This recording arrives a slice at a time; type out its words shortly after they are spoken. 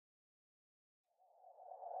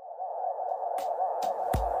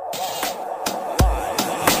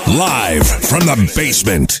Live from the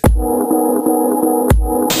basement.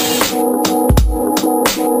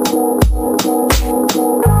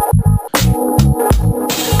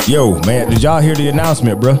 Yo, man, did y'all hear the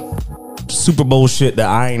announcement, bro? Super Bowl shit that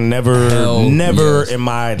I ain't never in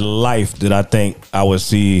my life did I think I would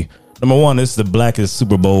see. Number one, it's the blackest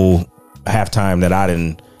Super Bowl halftime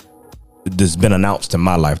that that's been announced in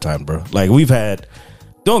my lifetime, bro. Like, we've had,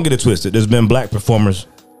 don't get it twisted, there's been black performers,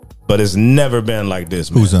 but it's never been like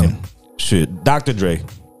this, man. Who's on? Shit, Dr. Dre,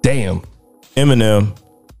 Damn. Eminem,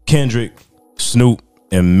 Kendrick, Snoop,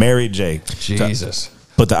 and Mary J. Jesus.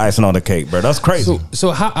 Put the icing on the cake, bro. That's crazy.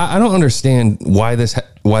 So how, I don't understand why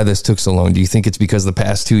this took so long. Do you think it's because of the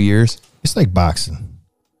past 2 years? It's like boxing.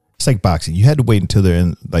 You had to wait until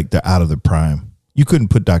they're out of their prime. You couldn't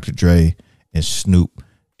put Dr. Dre and Snoop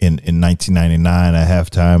in 1999 at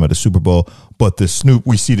halftime of the Super Bowl. But the Snoop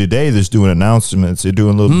we see today, that's doing announcements, they're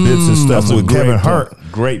doing little bits and stuff with Kevin Hart.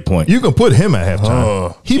 Great point. You can put him at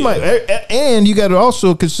halftime. He might, and you got to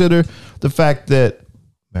also consider the fact that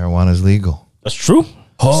marijuana is legal. That's true.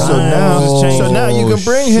 So now you can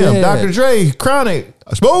bring him, Dr. Dre, Chronic,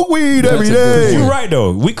 smoke weed every day. You're right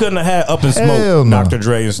though. We couldn't have had Up and Smoke, Hell no. Dr.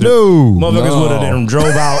 Dre and Snoop. Motherfuckers would have then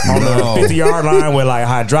drove out on the 50-yard line with like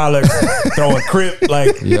hydraulics, throwing crip.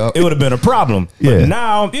 Like it would have been a problem. But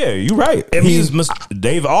now, you're right.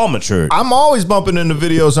 They've all matured. I'm always bumping into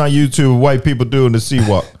videos on YouTube of white people doing the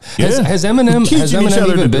C-Walk. Has Eminem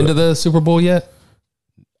even been to the Super Bowl yet?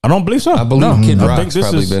 I don't believe so. I believe Kid I Rock's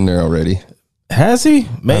probably been there already. Has he?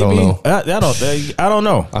 Maybe. I don't know. I don't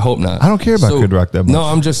know. I hope not. I don't care about Kid Rock that much. No,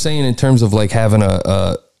 I'm just saying in terms of like having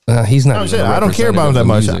he's not. I don't care about him that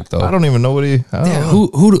much. Music, I don't even know what he.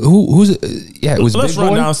 Who's? Yeah, it was. Let's Big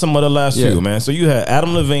run Boy? down some of the last few, man. So you had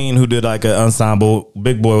Adam Levine, who did like an ensemble.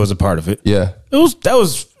 Big Boy was a part of it. Yeah, that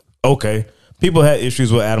was okay. People had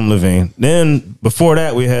issues with Adam Levine. Then before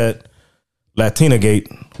that, we had Latina Gate,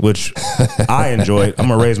 which I enjoyed. I'm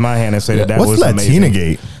gonna raise my hand and say that was amazing. Latina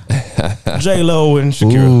Gate? J-Lo and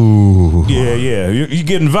Shakira. Ooh. Yeah. You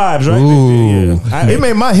getting vibes, right? Ooh. Yeah. It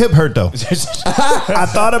made my hip hurt though. I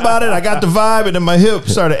thought about it. I got the vibe, and then my hip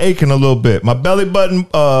started aching a little bit. My belly button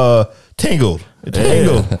tingled. It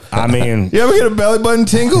tingled. Yeah. I mean, you ever get a belly button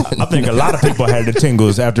tingle? I think a lot of people had the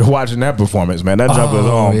tingles after watching that performance, man. That jump was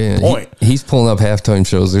on point. He's pulling up halftime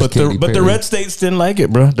shows. But the Red States didn't like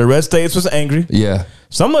it, bro. The Red States was angry. Yeah.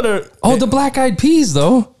 Some of the the Black Eyed Peas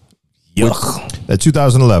though. Yuck. That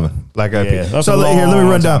 2011 Black Eyed Peas. So let me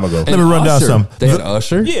run down. Let me run down some. They had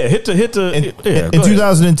Usher. Yeah, hit the. In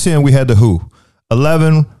 2010, we had the Who.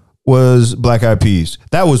 11 was Black Eyed Peas.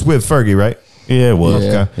 That was with Fergie, right? Yeah, it was.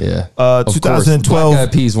 Yeah. 2012. Black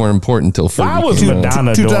Eyed Peas weren't important until Fergie. Why was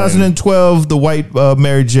Madonna 2012? The white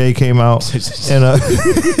Mary J came out. And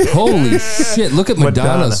holy shit! Look at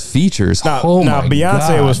Madonna's features. Now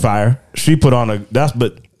Beyonce was fire. She put on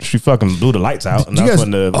but she fucking blew the lights out. And that's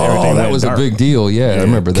when everything that was dark. A big deal. Yeah, I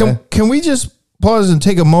remember that. Can we just pause and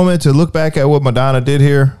take a moment to look back at what Madonna did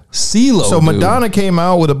here? CeeLo. So Madonna came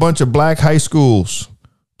out with a bunch of black high schools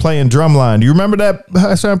playing drumline. Do you remember that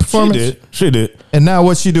halftime performance? She did. And now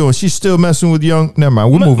what's she doing? She's still messing with young. Never mind.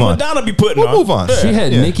 We'll move on. Madonna be putting on. Move on. She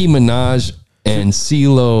had Nicki Minaj and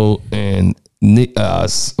CeeLo and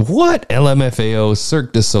what? LMFAO,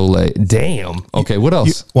 Cirque du Soleil. Damn. Okay, what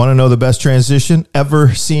else? Want to know the best transition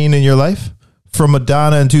ever seen in your life? From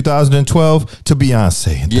Madonna in 2012 to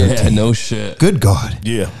Beyonce in 13. Yeah, no shit. Good God.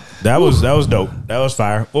 Yeah, that was dope. That was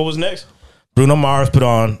fire. What was next? Bruno Mars put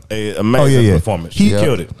on a amazing performance. He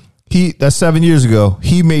killed it. That's 7 years ago.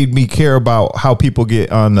 He made me care about how people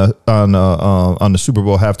get on the Super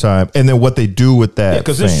Bowl halftime and then what they do with that.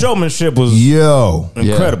 Because his showmanship was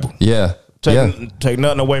incredible. Yeah. Take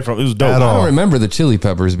nothing away from it. It was dope. I don't remember the Chili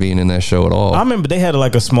Peppers being in that show at all. I remember they had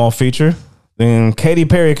like a small feature. Then Katy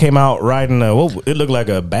Perry came out riding it looked like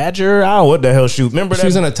a badger. I don't know what the hell she remember that? She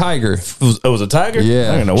was in a tiger. It was a tiger?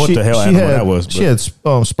 Yeah. I don't know what the hell animal that was. She had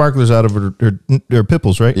sparklers out of her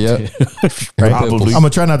pipples, right? Yeah. Probably. I'm going to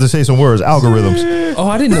try not to say some words. Algorithms. Oh,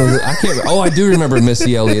 I didn't know that. I can't. Oh, I do remember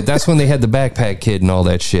Missy Elliott. That's when they had the backpack kid and all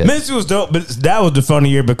that shit. Missy was dope, but that was the funny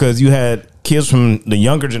year because you had kids from the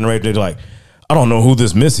younger generation. They're like, I don't know who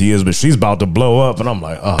this Missy is, but she's about to blow up. And I'm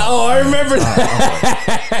like, oh, I remember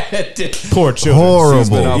that. Poor children. Horrible. She's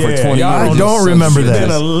been out for 20 years. I don't remember that. She's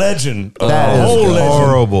been a legend. That is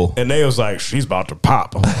horrible. And they was like, she's about to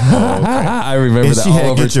pop. I remember and that. She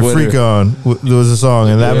had Get Your Freak On. There was a song,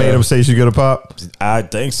 and that made him say she's going to pop? I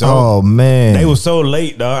think so. Oh, man. They were so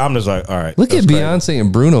late, dog. I'm just like, all right. Look at Beyonce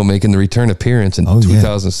and Bruno making the return appearance in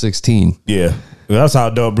 2016. Yeah. That's how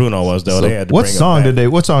dope Bruno was, though. So they had to what song did they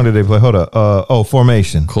play? Hold up.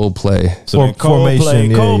 Formation. Coldplay. So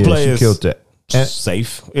Formation. Coldplay She killed that.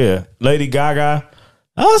 safe. Yeah, Lady Gaga.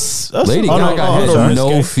 Lady Gaga had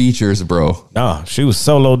no features, bro. No, she was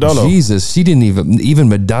solo dolo. Jesus, she didn't even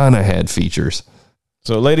Madonna had features.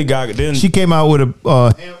 So Lady Gaga didn't. She came out with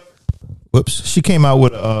a. Whoops. She came out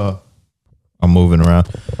with a. I'm moving around.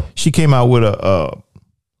 She came out with a. Hold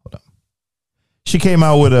on. She came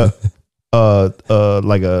out with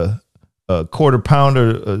like a quarter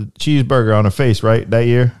pounder cheeseburger on her face, right? That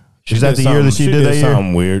year. Is that the year that she did that year?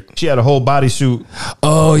 Something weird. She had a whole bodysuit.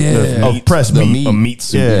 Oh yeah, Of pressed meat. A meat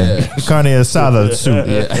suit. Yeah, carne asada suit.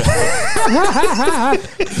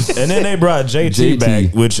 And then they brought JT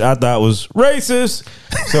back, which I thought was racist.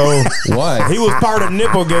 So why? He was part of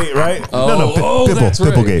Nipplegate, right? That's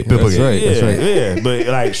Pipplegate. That's right. Yeah, That's right. yeah. But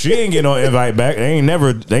like, she ain't get no invite back. They ain't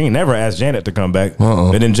never asked Janet to come back.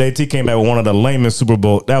 And then JT came back with one of the lamest Super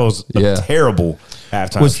Bowl. That was a terrible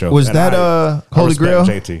halftime show. Was that Holy Grail?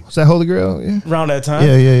 JT. Was that Holy Grail? Yeah. Around that time?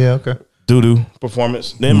 Yeah. Okay. Doo-doo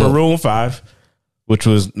performance. Then Maroon 5, which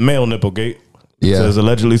was male Nipplegate. Yeah. Because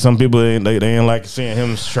allegedly some people they ain't like seeing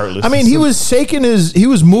him shirtless. I mean, he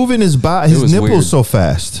was moving his body, his nipples weird. so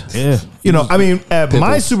fast. Yeah. You know, I mean, at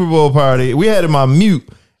my Super Bowl party, we had him on mute,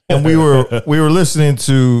 and we were listening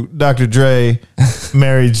to Dr. Dre,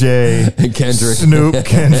 Mary J, Kendrick. Snoop,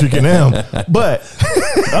 Kendrick, and them. But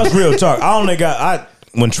that's real talk.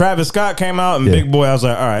 When Travis Scott came out and Big Boy, I was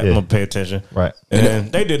like, all right, I'm gonna pay attention. Right.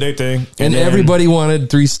 And they did their thing. And then everybody wanted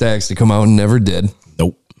 3 Stacks to come out and never did.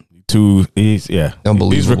 Nope. He's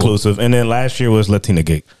Unbelievable. He's reclusive. And then last year was Latina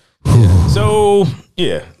Gate. So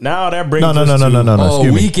now that brings us to excuse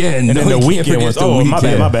me. Weekend. And then the weekend was my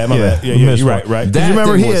bad. Yeah, you're right. That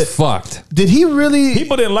remember thing he was had- fucked. Did he really?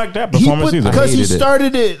 People didn't like that performance either. Because he hated it.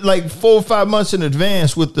 started it like 4 or 5 months in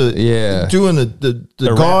advance with doing the gauze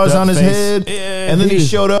wrapped up on his face. head, Yeah, and then he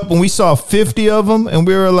showed up and we saw 50 of them, and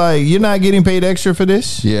we were like, "You're not getting paid extra for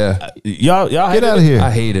this. Yeah. Y'all Get hated out of it? here."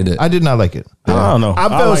 I hated it. I did not like it. I don't know. I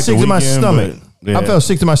felt liked sick The to my Weeknd, stomach. but, yeah. I felt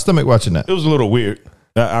sick to my stomach watching that. It was a little weird.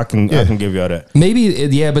 I can give y'all that. Maybe,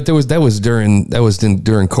 but that was during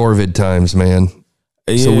COVID times, man.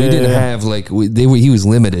 So we didn't have he was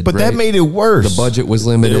limited, But right? that made it worse. The budget was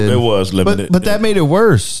limited. It was limited. But that made it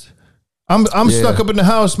worse. I'm stuck up in the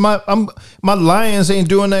house. My Lions ain't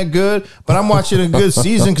doing that good, but I'm watching a good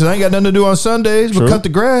season because I ain't got nothing to do on Sundays but cut the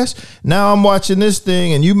grass. Now I'm watching this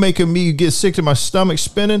thing, and you making me get sick to my stomach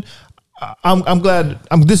spinning. I'm glad.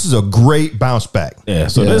 This is a great bounce back. Yeah.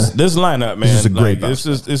 So this lineup, man, This is a great this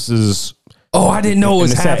is. Oh, I didn't know it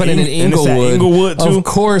was and it's at happening in and it's at Inglewood. too. Of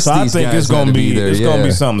course, so I these think guys it's gonna had to be there. it's gonna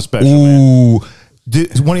be something special. Ooh,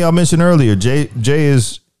 one of y'all mentioned earlier. Jay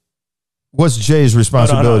is. What's Jay's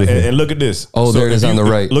responsibility? No. here? And look at this. Oh, there it is on the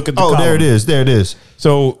right. Look at the Oh, there column. it is. There it is.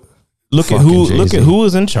 So look Fucking Jay-Z. at who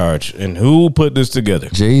is in charge and who put this together.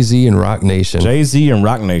 Jay-Z and Rock Nation. Jay-Z and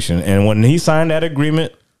Rock Nation. And when he signed that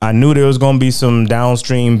agreement, I knew there was going to be some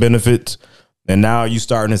downstream benefits. And now you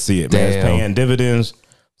starting to see it, man. It's Damn. paying dividends.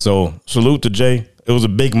 So salute to Jay. It was a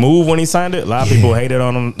big move when he signed it. A lot of people hated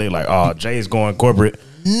on him. They like, oh, Jay's going corporate.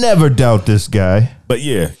 Never doubt this guy. But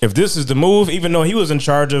yeah, if this is the move, even though he was in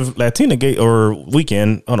charge of Latina Gate or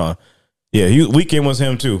Weekend, hold on. Yeah, Weekend was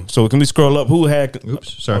him too. So can we scroll up? Who had?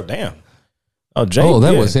 Oops, sorry. Oh, damn. Oh, Jay. Oh,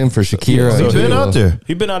 that yeah. was him for Shakira. Yeah, He's been out there.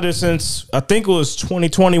 He been out there since I think it was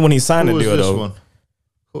 2020 when he signed Who the was deal. this Though.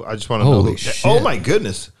 one? I just want to know. Holy Who. shit. Oh my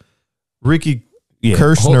goodness, Ricky Yeah.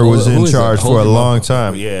 Kirshner was Who in is that? charge for Hold a him long up.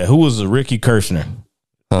 time. Yeah, who was Ricky Kirshner?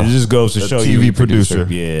 It just goes to show TV you he producer.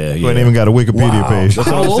 Yeah, Who ain't even got a Wikipedia page. That's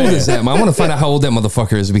what How I'm old saying. is that? I want to find out how old that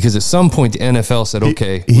motherfucker is because at some point the NFL said,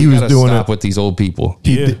 "Okay, he we was gotta doing stop it- with these old people."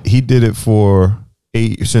 He did it for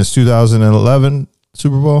since 2011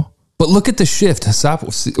 Super Bowl. But look at the shift.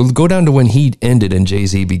 Go down to when he ended and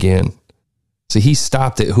Jay-Z began. So he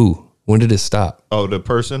stopped at who? When did it stop? Oh, the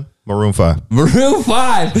person Maroon 5. Maroon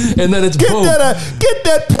 5, and then it's Get boom.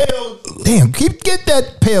 that pale. Damn, get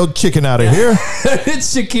that pale chicken out of here.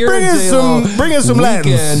 It's Shakira. Bring in some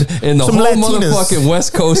Latins. and the Some whole Latinas. motherfucking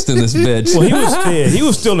West Coast in this bitch. Well, he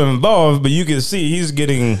was still involved, but you can see he's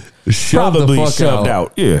getting Shoved the probably fuck shoved out.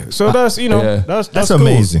 out. Yeah, so that's yeah. that's That's cool.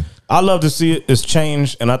 amazing. I love to see it. It's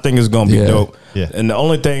changed, and I think it's gonna be Yeah. dope. Yeah. And the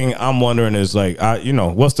only thing I'm wondering is like,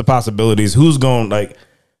 what's the possibilities? Who's going like?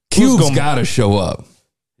 Cube's got to show up.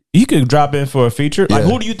 You could drop in for a feature. Like, Yeah.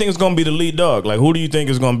 who do you think is going to be the lead dog? Like, who do you think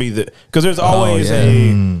is going to be the? Because there's always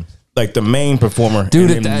yeah. like the main performer,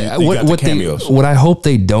 Dude, and then you got the cameos. what I hope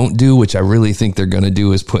they don't do, which I really think they're going to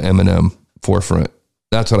do, is put Eminem forefront.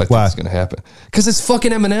 That's what I think Why? is going to happen. Because it's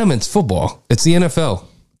fucking Eminem. It's football. It's the NFL.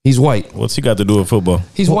 He's white. What's he got to do with football?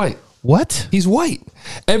 He's white. What? He's white.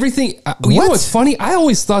 Everything. You know What? what's funny? I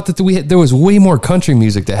always thought that there was way more country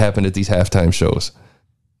music that happened at these halftime shows.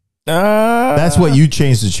 That's what you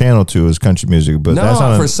changed the channel to, is country music. But No, that's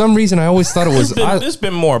not for some reason I always thought it was. It's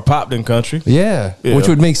been more pop than country. Yeah, which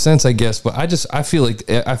would make sense, I guess. But I feel like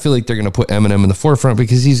they're gonna put Eminem in the forefront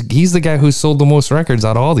because he's the guy who sold the most records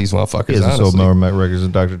out of all these motherfuckers. He hasn't sold honestly. more records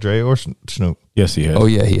than Dr. Dre or Snoop. Yes, he has. Oh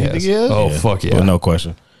yeah, he has. think he has? Oh fuck yeah, Well, no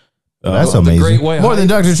question. That's The amazing. Great White More than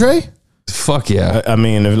Dr. Dre? fuck yeah. I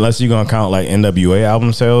mean, unless you're gonna count like NWA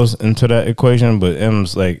album sales into that equation, but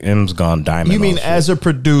M's gone diamond. You mean on shit. as a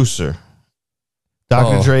producer?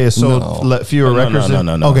 Dr. Oh, Dre has sold no. fewer records? No.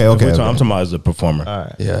 Okay. I'm talking about as a performer. All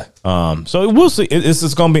right. Yeah. So we'll see. It's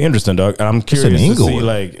just gonna be interesting, dog. I'm curious to see, Inglewood.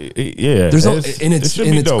 like, yeah. There's it should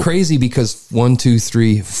be it's dope. crazy because 1, 2,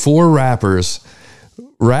 3, 4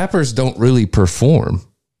 rappers don't really perform.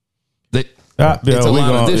 It's a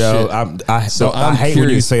lot of this shit. I hate when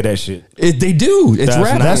you say that shit. They do. It's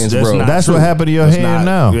rap not- hands, that's bro. not That's true. what happened to your That's hand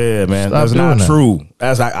not- now. Yeah, man. Stop That's doing not that. true.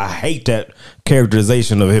 I hate that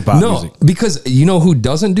characterization of hip hop No, music. because you know who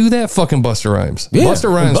doesn't do that? Fucking Busta Rhymes. Yeah,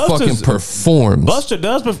 Busta Rhymes Busta's- fucking performs. Buster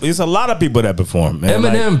does. It's a lot of people that perform. Man.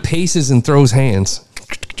 Eminem paces and throws hands.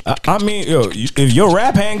 I mean, if your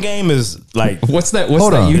rap hand game is like What's that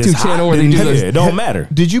Hold on. YouTube it's channel hot, where they then do yeah, those? it don't matter.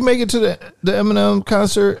 Did you make it to the Eminem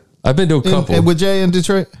concert I've been to a couple. with Jay in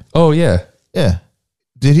Detroit? Oh yeah, Yeah.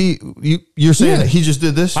 Did he? You're saying Yeah. that he just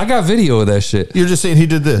did this? I got video of that shit. You're just saying he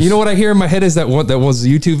did this? You know what I hear in my head is that was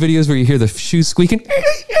the YouTube videos where you hear the shoes squeaking.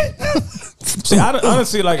 See,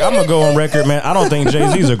 honestly, like I'm gonna go on record, man. I don't think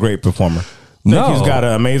Jay-Z's a great performer. No. He's got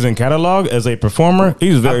an amazing catalog as a performer.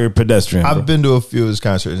 He's very pedestrian. bro. I've been to a few of his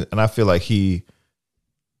concerts, and I feel like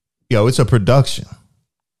it's a production.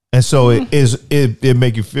 And so it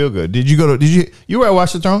make you feel good. You were at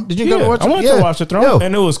Watch the Throne? Did you go to Watch the Throne? I went to Watch the Throne,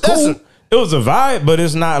 and it was cool. It was a vibe, but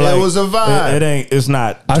it's not like It was a vibe. It ain't. It's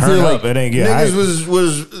not. I turn feel up. like It ain't get Niggas hype.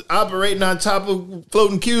 was operating on top of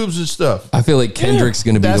floating cubes and stuff. I feel like Kendrick's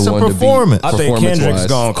going to be That's the a one performance. to I beat. think Kendrick's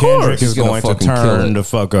going. Kendrick He's is gonna going to fucking kill turn it. the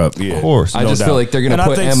fuck up. Yeah, Of course. I just feel like they're gonna And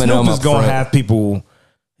put I think Eminem Snoop up is gonna front. have people.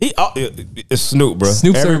 It's Snoop, bro.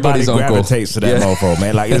 Snoop's Everybody everybody's uncle. gravitates to that Yeah. mofo,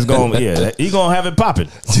 man. Like it's going. Yeah, he gonna have it popping.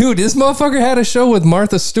 Dude, this motherfucker had a show with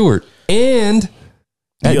Martha Stewart and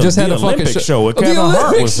just had the a fucking Olympic show with The Kevin Hart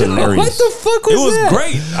Olympic was show. hilarious. What the fuck was It was that?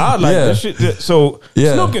 great. I like Yeah. that shit. So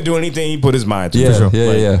Yeah. Snoop can do anything he put his mind to. Yeah, for sure. yeah,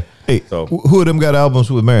 Like, yeah. Hey, So- who of them got albums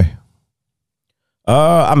with Mary?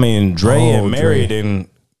 I mean, Dre Oh, and Mary Dre. didn't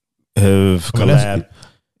have I mean, that's- collab.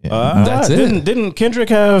 Yeah. That's it. Didn't Kendrick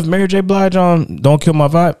have Mary J. Blige on "Don't Kill My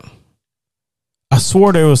Vibe"? I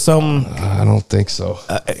swore there was some. I don't think so.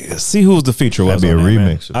 See who was the feature? That'd Was be on a there,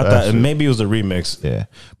 man. remix of I that thought shit. maybe it was a remix. Yeah,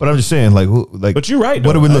 but I'm just saying, like, But you're right.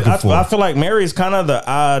 What though. are we looking I for? feel like Mary's kind of the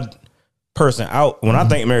odd person out. When I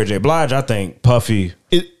think Mary J. Blige, I think Puffy,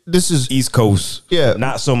 This is East Coast. Yeah.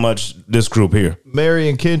 Not so much this group here. Mary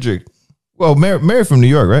and Kendrick. Well, Mary from New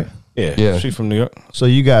York, right? Yeah. Yeah. She from New York. So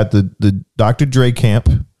you got the Dr. Dre camp,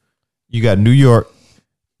 you got New York,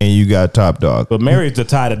 and you got Top Dog. But Mary's the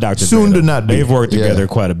tie to Dr. Soon Dre, to though. not be. They've worked Yeah. together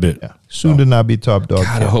quite a bit. Yeah. Soon to not be Top Dog. God,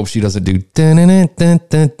 I camp. hope she doesn't do. Dun, dun, dun, dun,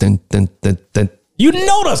 dun, dun, dun, dun, dun. You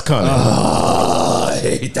know that's coming. I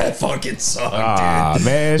hate that fucking song, dude.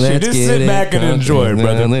 Man, shit, Let's just get sit it back and enjoy it,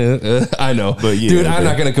 brother. I know, But yeah, dude, I'm okay.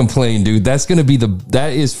 not gonna complain, dude.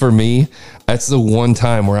 That is for me. That's the one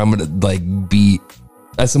time where I'm gonna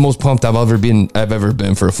that's the most pumped I've ever been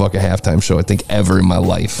for a fucking halftime show, I think, ever in my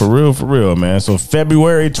life. For real, man. So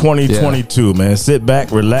February 2022, man. Sit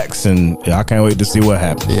back, relax, and I can't wait to see what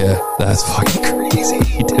happens. Yeah, that's fucking crazy,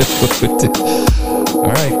 dude. All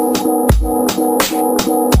right.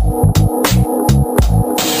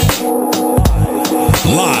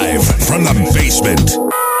 Live from the basement.